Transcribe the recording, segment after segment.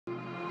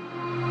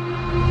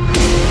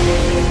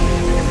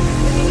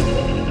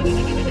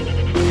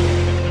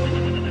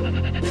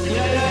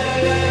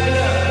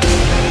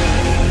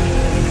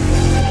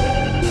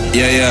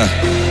Yeah.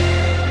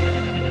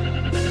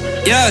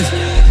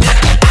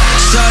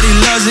 Shawty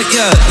loves it,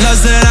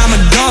 loves that I'm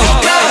a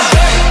goat.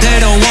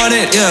 They don't want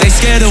it, they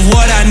scared of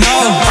what I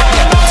know.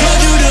 Told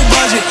you the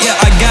budget,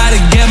 I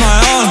gotta get my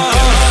own.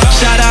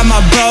 Shout out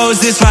my bros,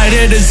 this right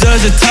here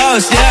deserves a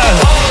toast, A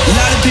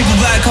lot of people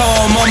back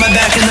home on my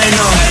back and they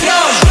know.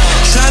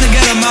 Trying to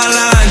get on my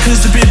line,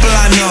 cause the people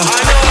I know.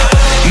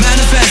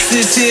 Manifest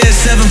this here,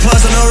 7+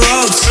 on the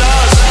ropes.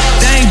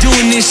 They ain't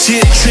doing this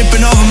shit,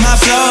 tripping over my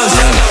flows.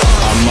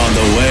 I'm on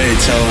the way,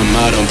 tell them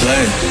I don't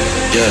play.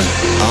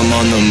 I'm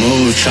on the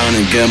move, trying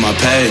to get my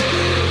pay.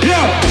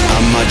 I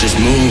might just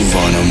move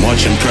on and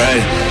watch and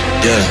pray.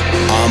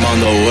 I'm on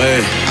the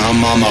way,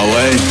 I'm on my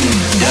way.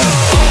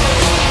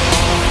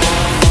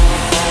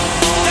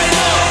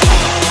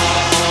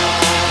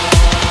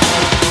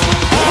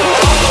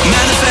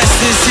 Manifest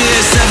this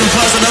here, 7+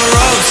 on the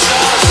ropes.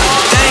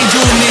 They ain't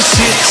doing this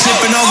shit,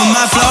 tripping over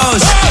my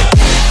flows.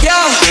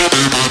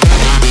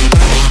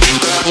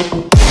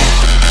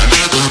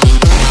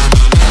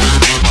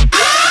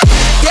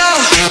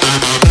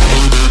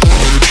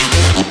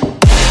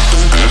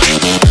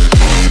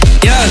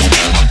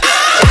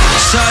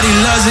 Shawty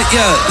loves it,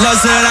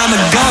 loves that I'm a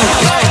goat.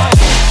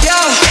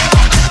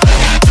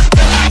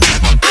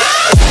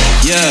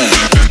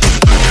 Yeah.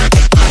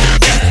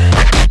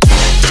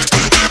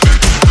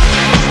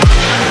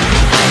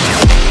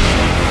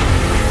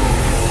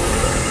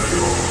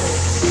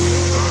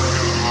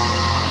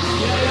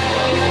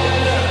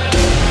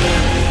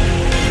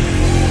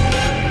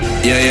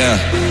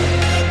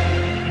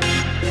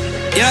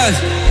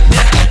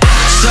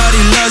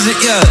 Shawty loves it,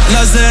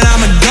 loves that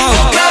I'm a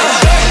goat.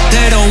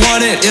 They don't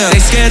want it, they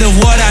scared of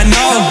what I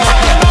know.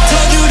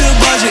 Told you the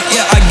budget,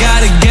 I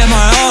gotta get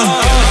my own.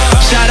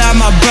 Shout out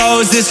my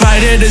bros, this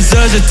right here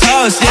deserves a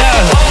toast,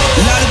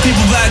 A lot of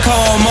people back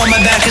home on my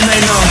back and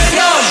they know.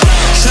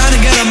 Trying to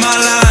get on my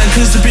line,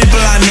 cause the people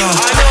I know.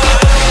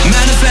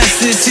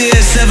 Manifest this here,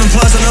 7+ on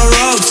the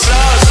ropes.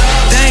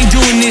 They ain't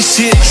doing this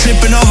shit,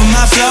 tripping over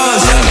my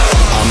flows.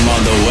 I'm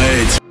on the way,